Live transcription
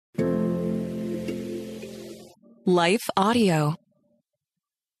Life Audio.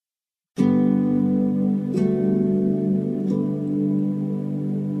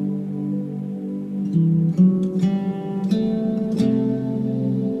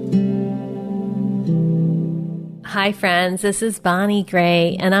 Hi friends, this is Bonnie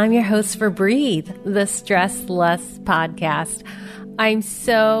Gray, and I'm your host for Breathe, the Stress Less podcast. I'm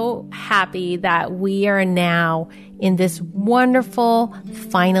so happy that we are now in this wonderful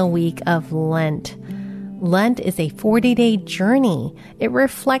final week of Lent. Lent is a 40-day journey. It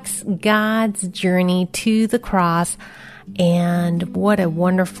reflects God's journey to the cross, and what a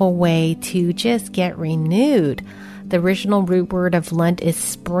wonderful way to just get renewed. The original root word of Lent is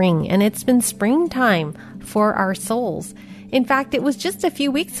spring, and it's been springtime for our souls. In fact, it was just a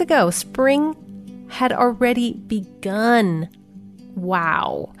few weeks ago. Spring had already begun.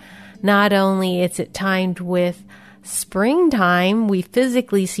 Wow. Not only is it timed with springtime, we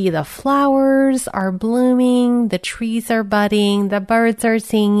physically see the flowers are blooming, the trees are budding, the birds are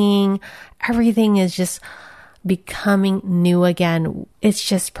singing, everything is just becoming new again. It's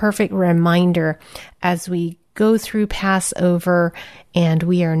just perfect reminder as we go through Passover, and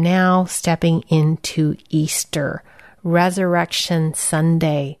we are now stepping into Easter, Resurrection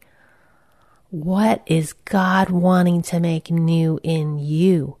Sunday. What is God wanting to make new in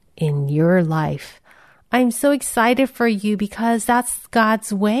you, in your life? I'm so excited for you because that's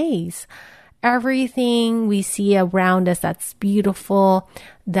God's ways. Everything we see around us that's beautiful,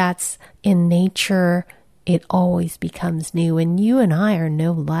 that's in nature, it always becomes new, and you and I are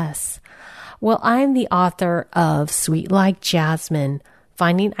no less. Well, I'm the author of Sweet Like Jasmine,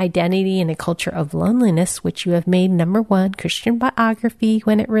 Finding Identity in a Culture of Loneliness, which you have made #1 Christian biography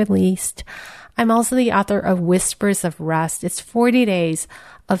when it released. I'm also the author of Whispers of Rest. It's 40 days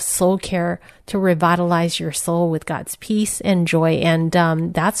of soul care to revitalize your soul with God's peace and joy. And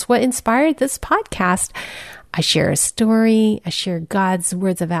that's what inspired this podcast. I share a story, I share God's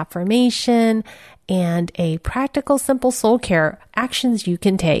words of affirmation, and a practical, simple soul care actions you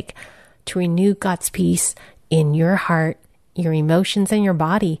can take to renew God's peace in your heart, your emotions, and your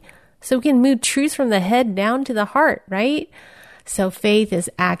body. So we can move truth from the head down to the heart, right? So faith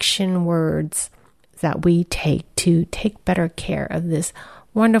is action words that we take to take better care of this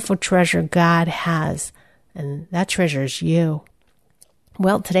wonderful treasure God has, and that treasure is you.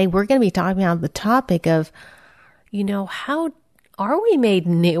 Well, today we're going to be talking about the topic of, how are we made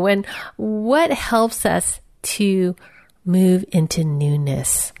new, and what helps us to move into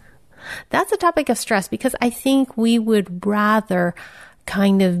newness? That's a topic of stress because I think we would rather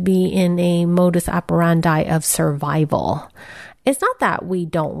kind of be in a modus operandi of survival. It's not that we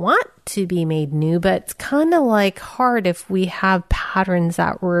don't want to be made new, but it's kind of like hard if we have patterns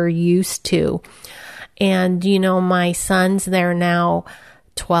that we're used to. And, my sons, they're now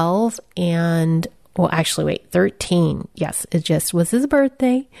 12 and, 13. Yes, it just was his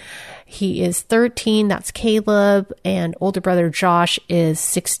birthday. He is 13. That's Caleb. And older brother Josh is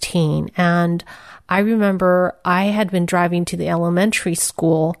 16. And I remember I had been driving to the elementary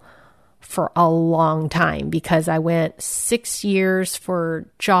school for a long time because I went 6 years for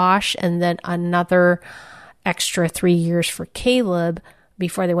Josh and then another extra 3 years for Caleb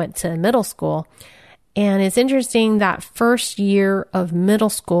before they went to middle school. And it's interesting that first year of middle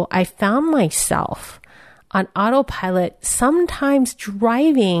school, I found myself on autopilot sometimes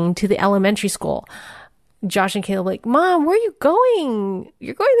driving to the elementary school. Josh and Caleb like, Mom, where are you going?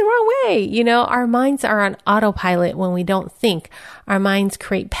 You're going the wrong way. Our minds are on autopilot when we don't think. Our minds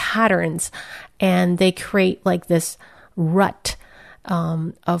create patterns, and they create like this rut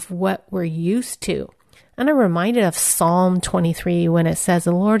of what we're used to. And I'm reminded of Psalm 23 when it says,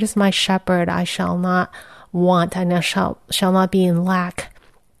 the Lord is my shepherd, I shall not want, and I shall not be in lack.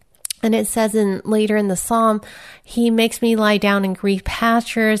 And it says later in the psalm, he makes me lie down in green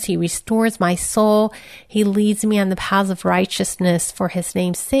pastures. He restores my soul. He leads me on the paths of righteousness for his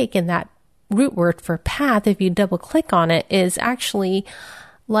name's sake. And that root word for path, if you double click on it, is actually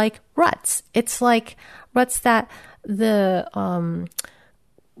like ruts. It's like ruts that the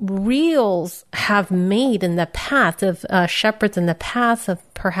reels have made in the path of shepherds, in the path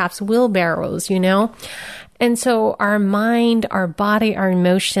of perhaps wheelbarrows, And so our mind, our body, our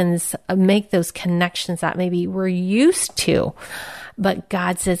emotions make those connections that maybe we're used to. But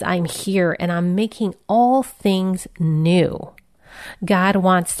God says, I'm here and I'm making all things new. God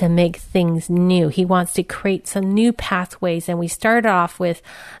wants to make things new. He wants to create some new pathways. And we started off with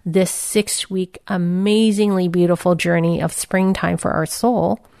this 6-week amazingly beautiful journey of springtime for our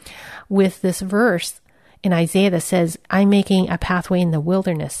soul with this verse in Isaiah that says, I'm making a pathway in the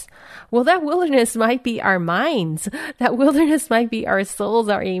wilderness. Well, that wilderness might be our minds. That wilderness might be our souls,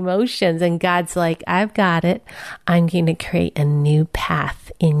 our emotions. And God's like, I've got it. I'm going to create a new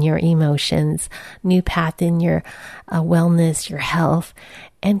path in your emotions, new path in your wellness, your health.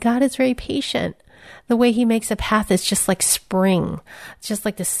 And God is very patient. The way he makes a path is just like spring. It's just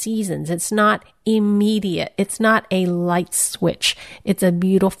like the seasons. It's not immediate. It's not a light switch. It's a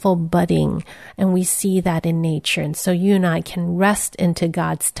beautiful budding. And we see that in nature. And so you and I can rest into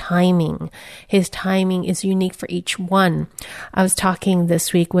God's timing. His timing is unique for each one. I was talking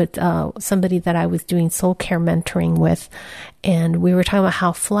this week with somebody that I was doing soul care mentoring with. And we were talking about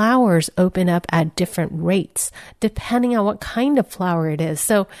how flowers open up at different rates, depending on what kind of flower it is.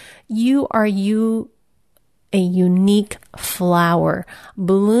 So you are a unique flower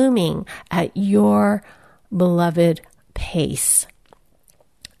blooming at your beloved pace.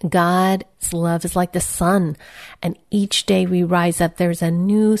 God's love is like the sun, and each day we rise up, there's a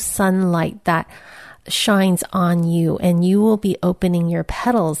new sunlight that shines on you, and you will be opening your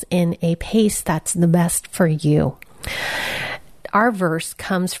petals in a pace that's the best for you. Our verse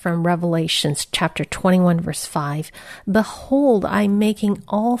comes from Revelations chapter 21, verse 5. Behold, I'm making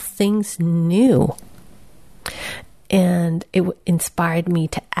all things new. And it inspired me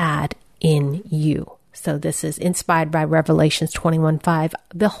to add in you. So this is inspired by Revelations 21:5.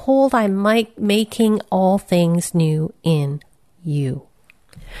 Behold, I'm making all things new in you.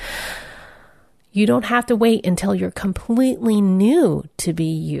 You don't have to wait until you're completely new to be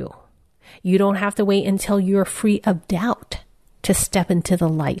you. You don't have to wait until you're free of doubt to step into the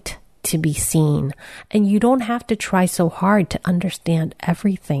light, to be seen. And you don't have to try so hard to understand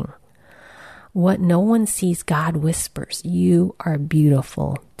everything. What no one sees, God whispers, you are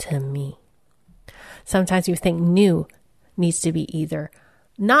beautiful to me. Sometimes you think new needs to be either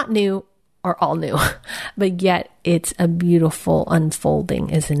not new or all new, but yet it's a beautiful unfolding,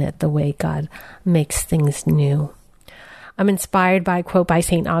 isn't it? The way God makes things new. I'm inspired by a quote by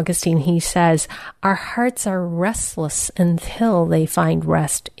St. Augustine. He says, our hearts are restless until they find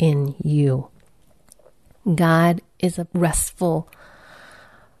rest in you. God is a restful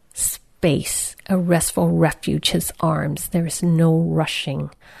space, a restful refuge, his arms. There is no rushing.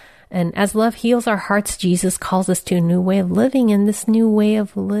 And as love heals our hearts, Jesus calls us to a new way of living, and this new way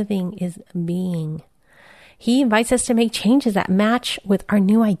of living is being. He invites us to make changes that match with our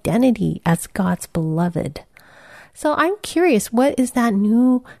new identity as God's beloved. So I'm curious, what is that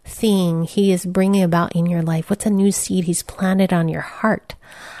new thing he is bringing about in your life? What's a new seed he's planted on your heart?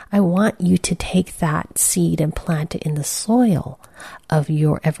 I want you to take that seed and plant it in the soil of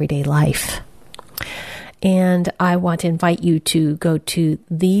your everyday life. And I want to invite you to go to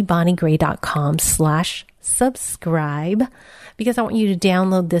thebonniegray.com/subscribe, because I want you to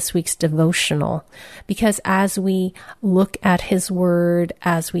download this week's devotional. Because as we look at his word,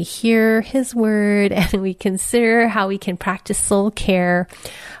 as we hear his word, and we consider how we can practice soul care,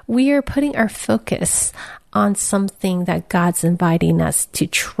 we are putting our focus on something that God's inviting us to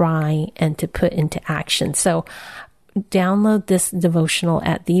try and to put into action. So download this devotional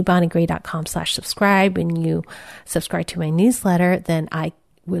at thebonniegray.com/subscribe. When you subscribe to my newsletter, then I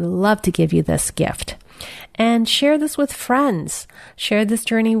would love to give you this gift. And share this with friends. Share this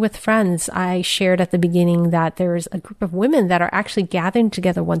journey with friends. I shared at the beginning that there's a group of women that are actually gathering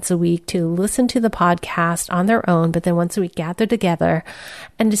together once a week to listen to the podcast on their own, but then once a week gather together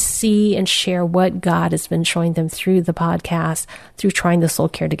and to see and share what God has been showing them through the podcast, through trying the soul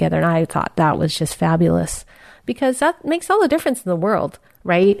care together. And I thought that was just fabulous, because that makes all the difference in the world,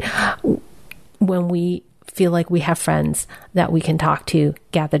 right? When we feel like we have friends that we can talk to,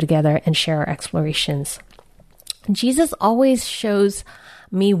 gather together, and share our explorations. Jesus always shows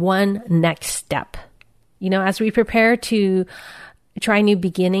me one next step. You know, as we prepare to try new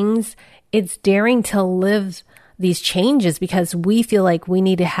beginnings, it's daring to live these changes because we feel like we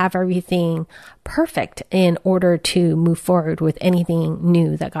need to have everything perfect in order to move forward with anything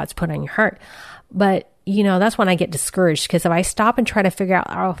new that God's put on your heart. But you know, that's when I get discouraged, because if I stop and try to figure out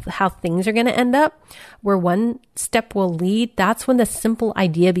how things are going to end up, where one step will lead, that's when the simple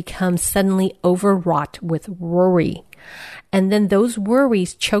idea becomes suddenly overwrought with worry. And then those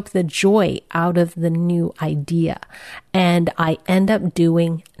worries choke the joy out of the new idea. And I end up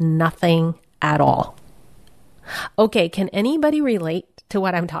doing nothing at all. Okay, can anybody relate to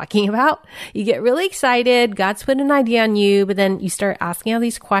what I'm talking about? You get really excited, God's put an idea on you, but then you start asking all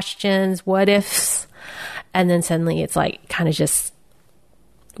these questions, what ifs, and then suddenly it's like kind of just,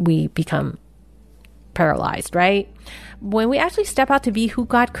 we become paralyzed, right? When we actually step out to be who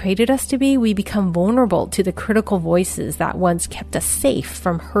God created us to be, we become vulnerable to the critical voices that once kept us safe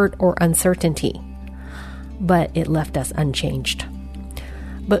from hurt or uncertainty. but it left us unchanged.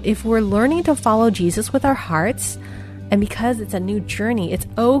 But if we're learning to follow Jesus with our hearts, and because it's a new journey, it's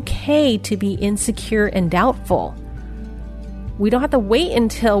okay to be insecure and doubtful. We don't have to wait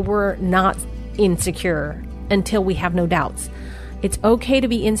until we're not insecure, until we have no doubts. It's okay to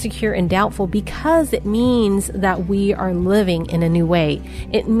be insecure and doubtful because it means that we are living in a new way.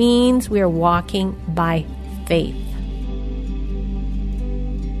 It means we are walking by faith.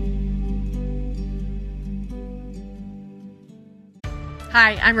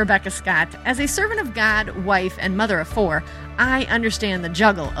 Hi, I'm Rebecca Scott. As a servant of God, wife, and mother of 4, I understand the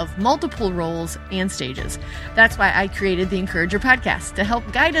juggle of multiple roles and stages. That's why I created the Encourager podcast to help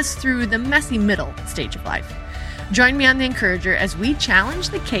guide us through the messy middle stage of life. Join me on the Encourager as we challenge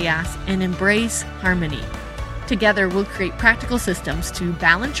the chaos and embrace harmony. Together, we'll create practical systems to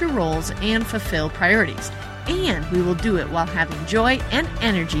balance your roles and fulfill priorities. And we will do it while having joy and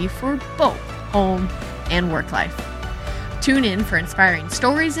energy for both home and work life. Tune in for inspiring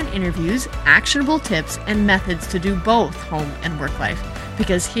stories and interviews, actionable tips, and methods to do both home and work life.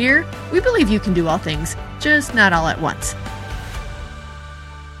 Because here, we believe you can do all things, just not all at once.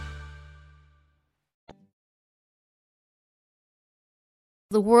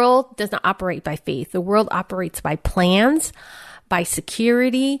 The world does not operate by faith. The world operates by plans, by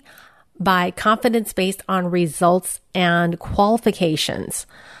security, by confidence based on results and qualifications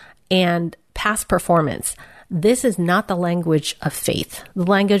and past performance. This is not the language of faith. The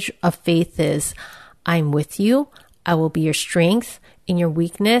language of faith is, I'm with you. I will be your strength. In your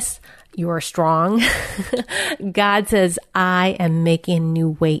weakness, you are strong. God says, I am making a new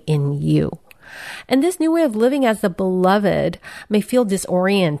way in you. And this new way of living as the beloved may feel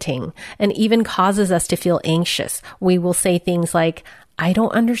disorienting and even causes us to feel anxious. We will say things like, I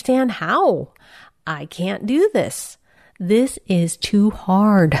don't understand how. I can't do this. This is too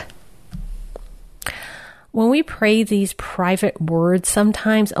hard. When we pray these private words,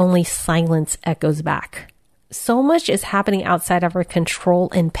 sometimes only silence echoes back. So much is happening outside of our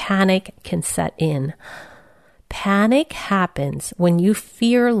control and panic can set in. Panic happens when you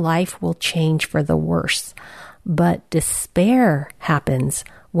fear life will change for the worse, but despair happens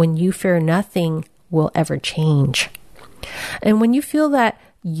when you fear nothing will ever change. And when you feel that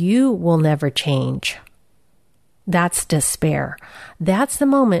you will never change, that's despair. That's the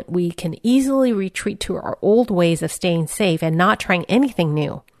moment we can easily retreat to our old ways of staying safe and not trying anything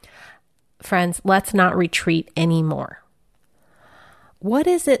new. Friends, let's not retreat anymore. What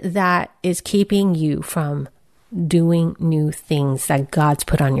is it that is keeping you from doing new things that God's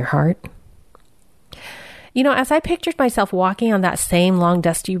put on your heart? You know, as I pictured myself walking on that same long,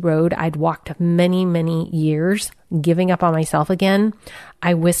 dusty road I'd walked many, many years, giving up on myself again,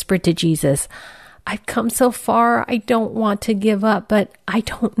 I whispered to Jesus, I've come so far, I don't want to give up, but I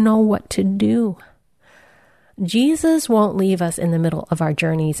don't know what to do. Jesus won't leave us in the middle of our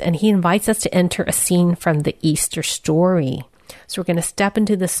journeys, and he invites us to enter a scene from the Easter story. So we're going to step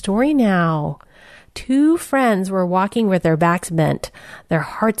into the story now. 2 friends were walking with their backs bent, their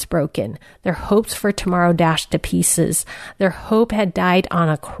hearts broken, their hopes for tomorrow dashed to pieces. Their hope had died on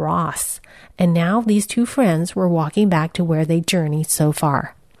a cross, and now these 2 friends were walking back to where they journeyed so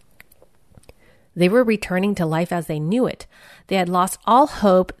far. They were returning to life as they knew it. They had lost all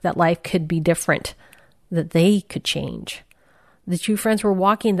hope that life could be different, that they could change. The 2 friends were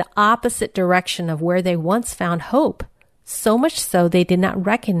walking the opposite direction of where they once found hope, so much so they did not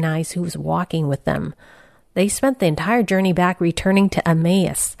recognize who was walking with them. They spent the entire journey back returning to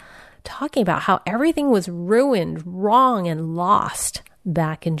Emmaus, talking about how everything was ruined, wrong, and lost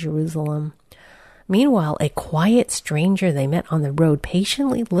back in Jerusalem. Meanwhile, a quiet stranger they met on the road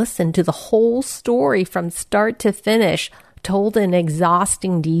patiently listened to the whole story from start to finish, told in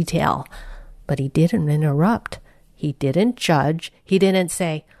exhausting detail. But he didn't interrupt. He didn't judge. He didn't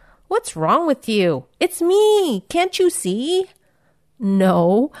say, "What's wrong with you? It's me. Can't you see?"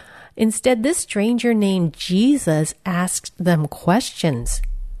 No. Instead, this stranger named Jesus asked them questions.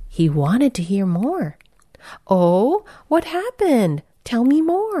 He wanted to hear more. "Oh, what happened? Tell me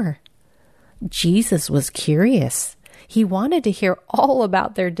more." Jesus was curious. He wanted to hear all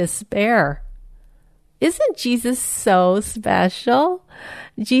about their despair. Isn't Jesus so special?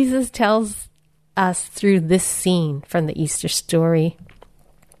 Jesus tells us through this scene from the Easter story.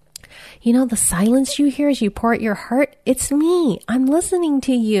 You know, the silence you hear as you pour out your heart, it's me. I'm listening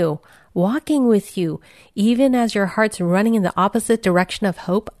to you, walking with you. Even as your heart's running in the opposite direction of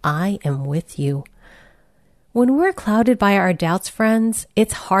hope, I am with you. When we're clouded by our doubts, friends,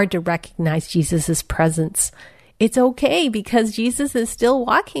 it's hard to recognize Jesus' presence. It's okay because Jesus is still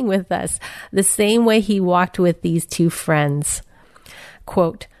walking with us the same way he walked with these 2 friends.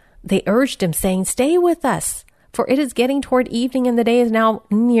 Quote, They urged him, saying, "Stay with us, for it is getting toward evening and the day is now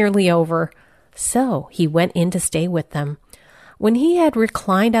nearly over." So he went in to stay with them. When he had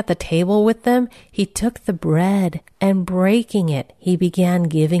reclined at the table with them, he took the bread and breaking it, he began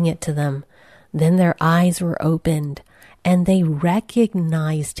giving it to them. Then their eyes were opened and they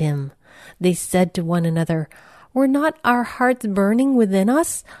recognized him. They said to one another, "Were not our hearts burning within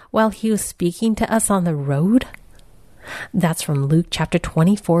us while he was speaking to us on the road?" That's from Luke chapter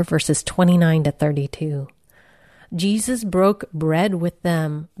 24, verses 29 to 32. Jesus broke bread with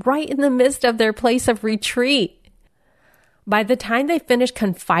them right in the midst of their place of retreat. By the time they finished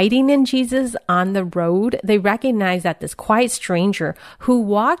confiding in Jesus on the road, they recognized that this quiet stranger who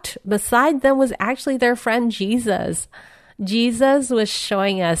walked beside them was actually their friend Jesus. Jesus was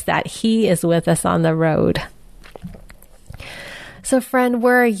showing us that he is with us on the road. So friend,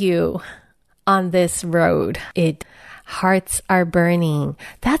 where are you on this road? Hearts are burning.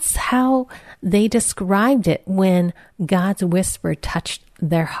 That's how they described it when God's whisper touched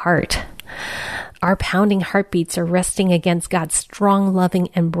their heart. Our pounding heartbeats are resting against God's strong, loving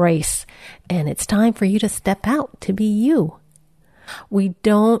embrace. And it's time for you to step out to be you. We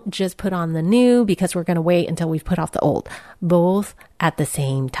don't just put on the new because we're going to wait until we've put off the old, both at the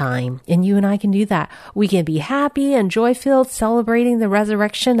same time. And you and I can do that. We can be happy and joy-filled, celebrating the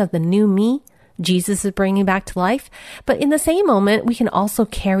resurrection of the new me Jesus is bringing back to life. But in the same moment, we can also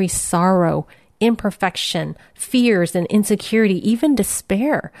carry sorrow, imperfection, fears, and insecurity, even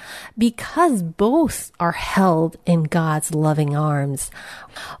despair, because both are held in God's loving arms.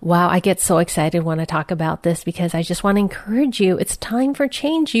 Wow, I get so excited when I talk about this because I just want to encourage you. It's time for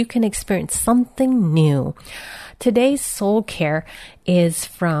change. You can experience something new. Today's soul care is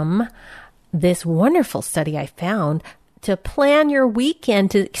from this wonderful study I found to plan your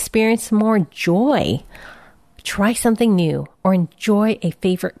weekend to experience more joy. Try something new or enjoy a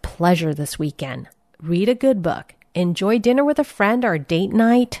favorite pleasure this weekend. Read a good book. Enjoy dinner with a friend or a date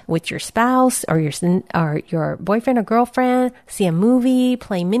night with your spouse or your boyfriend or girlfriend. See a movie,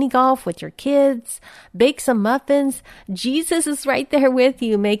 play mini golf with your kids, bake some muffins. Jesus is right there with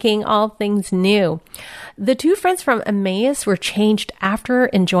you, making all things new. The two friends from Emmaus were changed after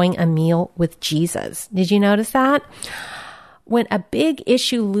enjoying a meal with Jesus. Did you notice that? When a big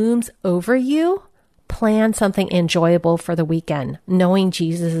issue looms over you, plan something enjoyable for the weekend, knowing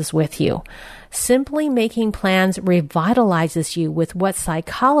Jesus is with you. Simply making plans revitalizes you with what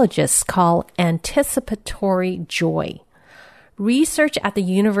psychologists call anticipatory joy. Research at the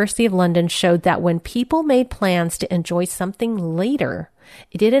University of London showed that when people made plans to enjoy something later,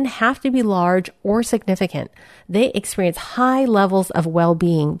 it didn't have to be large or significant. They experienced high levels of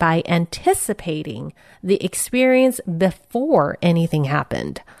well-being by anticipating the experience before anything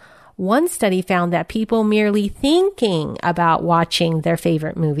happened. One study found that people merely thinking about watching their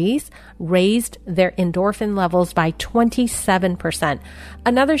favorite movies raised their endorphin levels by 27%.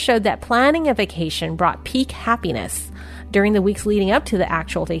 Another showed that planning a vacation brought peak happiness during the weeks leading up to the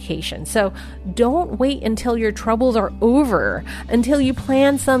actual vacation. So don't wait until your troubles are over, until you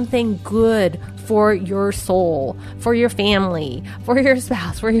plan something good for your soul, for your family, for your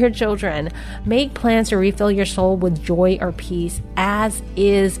spouse, for your children. Make plans to refill your soul with joy or peace as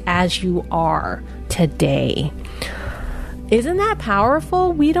is, as you are today. Isn't that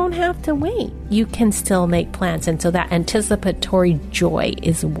powerful? We don't have to wait. You can still make plans, and so that anticipatory joy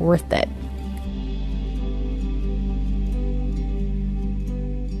is worth it.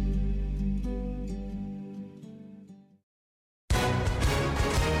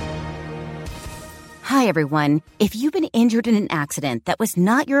 Hi, everyone. If you've been injured in an accident that was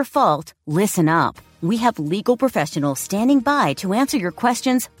not your fault, listen up. We have legal professionals standing by to answer your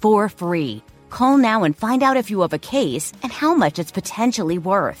questions for free. Call now and find out if you have a case and how much it's potentially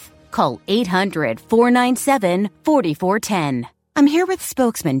worth. Call 800-497-4410. I'm here with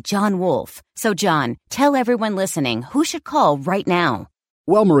spokesman John Wolf. So, John, tell everyone listening who should call right now.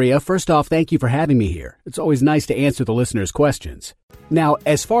 Well, Maria, first off, thank you for having me here. It's always nice to answer the listeners' questions. Now,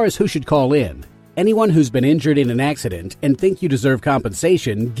 as far as who should call in, anyone who's been injured in an accident and think you deserve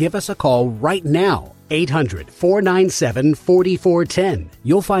compensation, give us a call right now. 800-497-4410.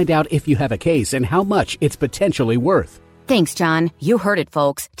 You'll find out if you have a case and how much it's potentially worth. Thanks, John. You heard it,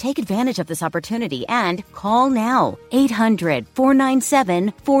 folks. Take advantage of this opportunity and call now.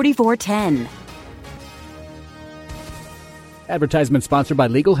 800-497-4410. Advertisement sponsored by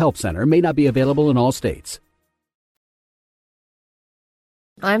Legal Help Center. May not be available in all states.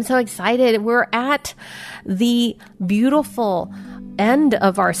 I'm so excited. We're at the beautiful end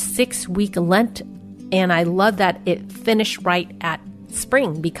of our 6-week Lent, and I love that it finished right at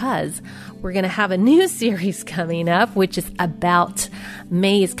spring, because we're going to have a new series coming up, which is about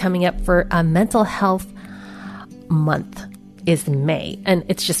May is coming up for a mental health month. Is May. And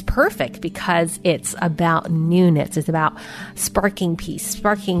it's just perfect because it's about newness. It's about sparking peace,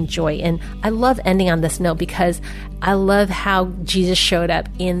 sparking joy. And I love ending on this note because I love how Jesus showed up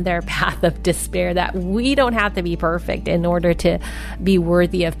in their path of despair, that we don't have to be perfect in order to be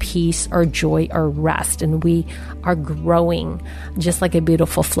worthy of peace or joy or rest. And we are growing just like a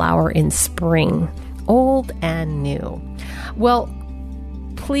beautiful flower in spring, old and new. Well,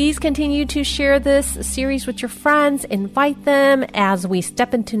 please continue to share this series with your friends. Invite them as we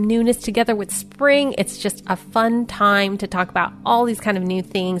step into newness together with spring. It's just a fun time to talk about all these kind of new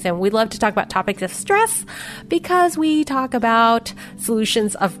things. And we love to talk about topics of stress because we talk about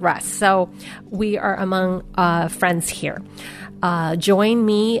solutions of rest. So we are among friends here. Join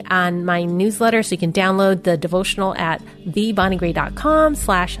me on my newsletter so you can download the devotional at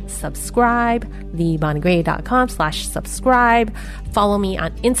thebonniegray.com/subscribe, thebonniegray.com/subscribe. Follow me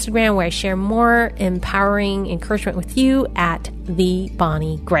on Instagram where I share more empowering encouragement with you at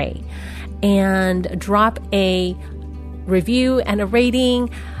thebonniegray. And drop a review and a rating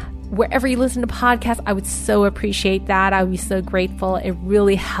wherever you listen to podcasts. I would so appreciate that. I would be so grateful. It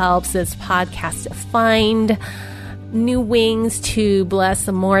really helps this podcast to find new wings to bless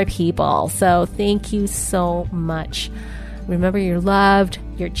some more people. So thank you so much. Remember, you're loved,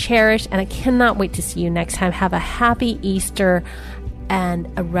 you're cherished, and I cannot wait to see you next time. Have a happy Easter and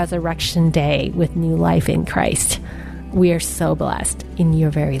a resurrection day with new life in Christ. We are so blessed and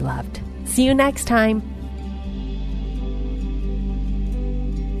you're very loved. See you next time.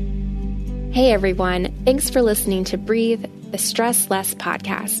 Hey everyone, thanks for listening to Breathe, the Stress Less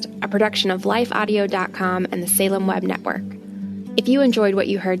podcast, a production of lifeaudio.com and the Salem Web Network. If you enjoyed what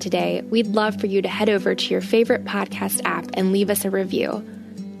you heard today, we'd love for you to head over to your favorite podcast app and leave us a review.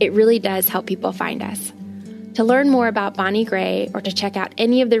 It really does help people find us. To learn more about Bonnie Gray or to check out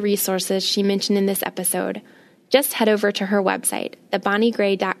any of the resources she mentioned in this episode, just head over to her website,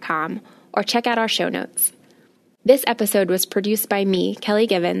 thebonniegray.com, or check out our show notes. This episode was produced by me, Kelly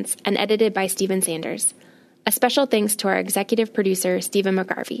Givens, and edited by Stephen Sanders. A special thanks to our executive producer, Stephen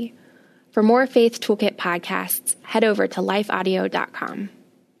McGarvey. For more Faith Toolkit podcasts, head over to lifeaudio.com.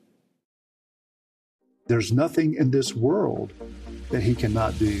 There's nothing in this world that he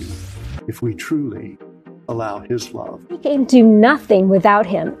cannot do if we truly allow his love. We can do nothing without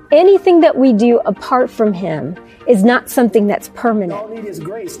him. Anything that we do apart from him is not something that's permanent. All need is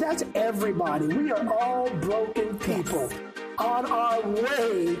grace. That's everybody. We are all broken people on our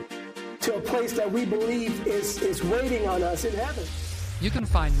way to a place that we believe is waiting on us in heaven. You can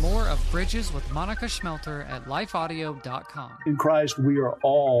find more of Bridges with Monica Schmelter at lifeaudio.com. In Christ, we are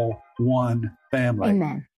all one family. Amen.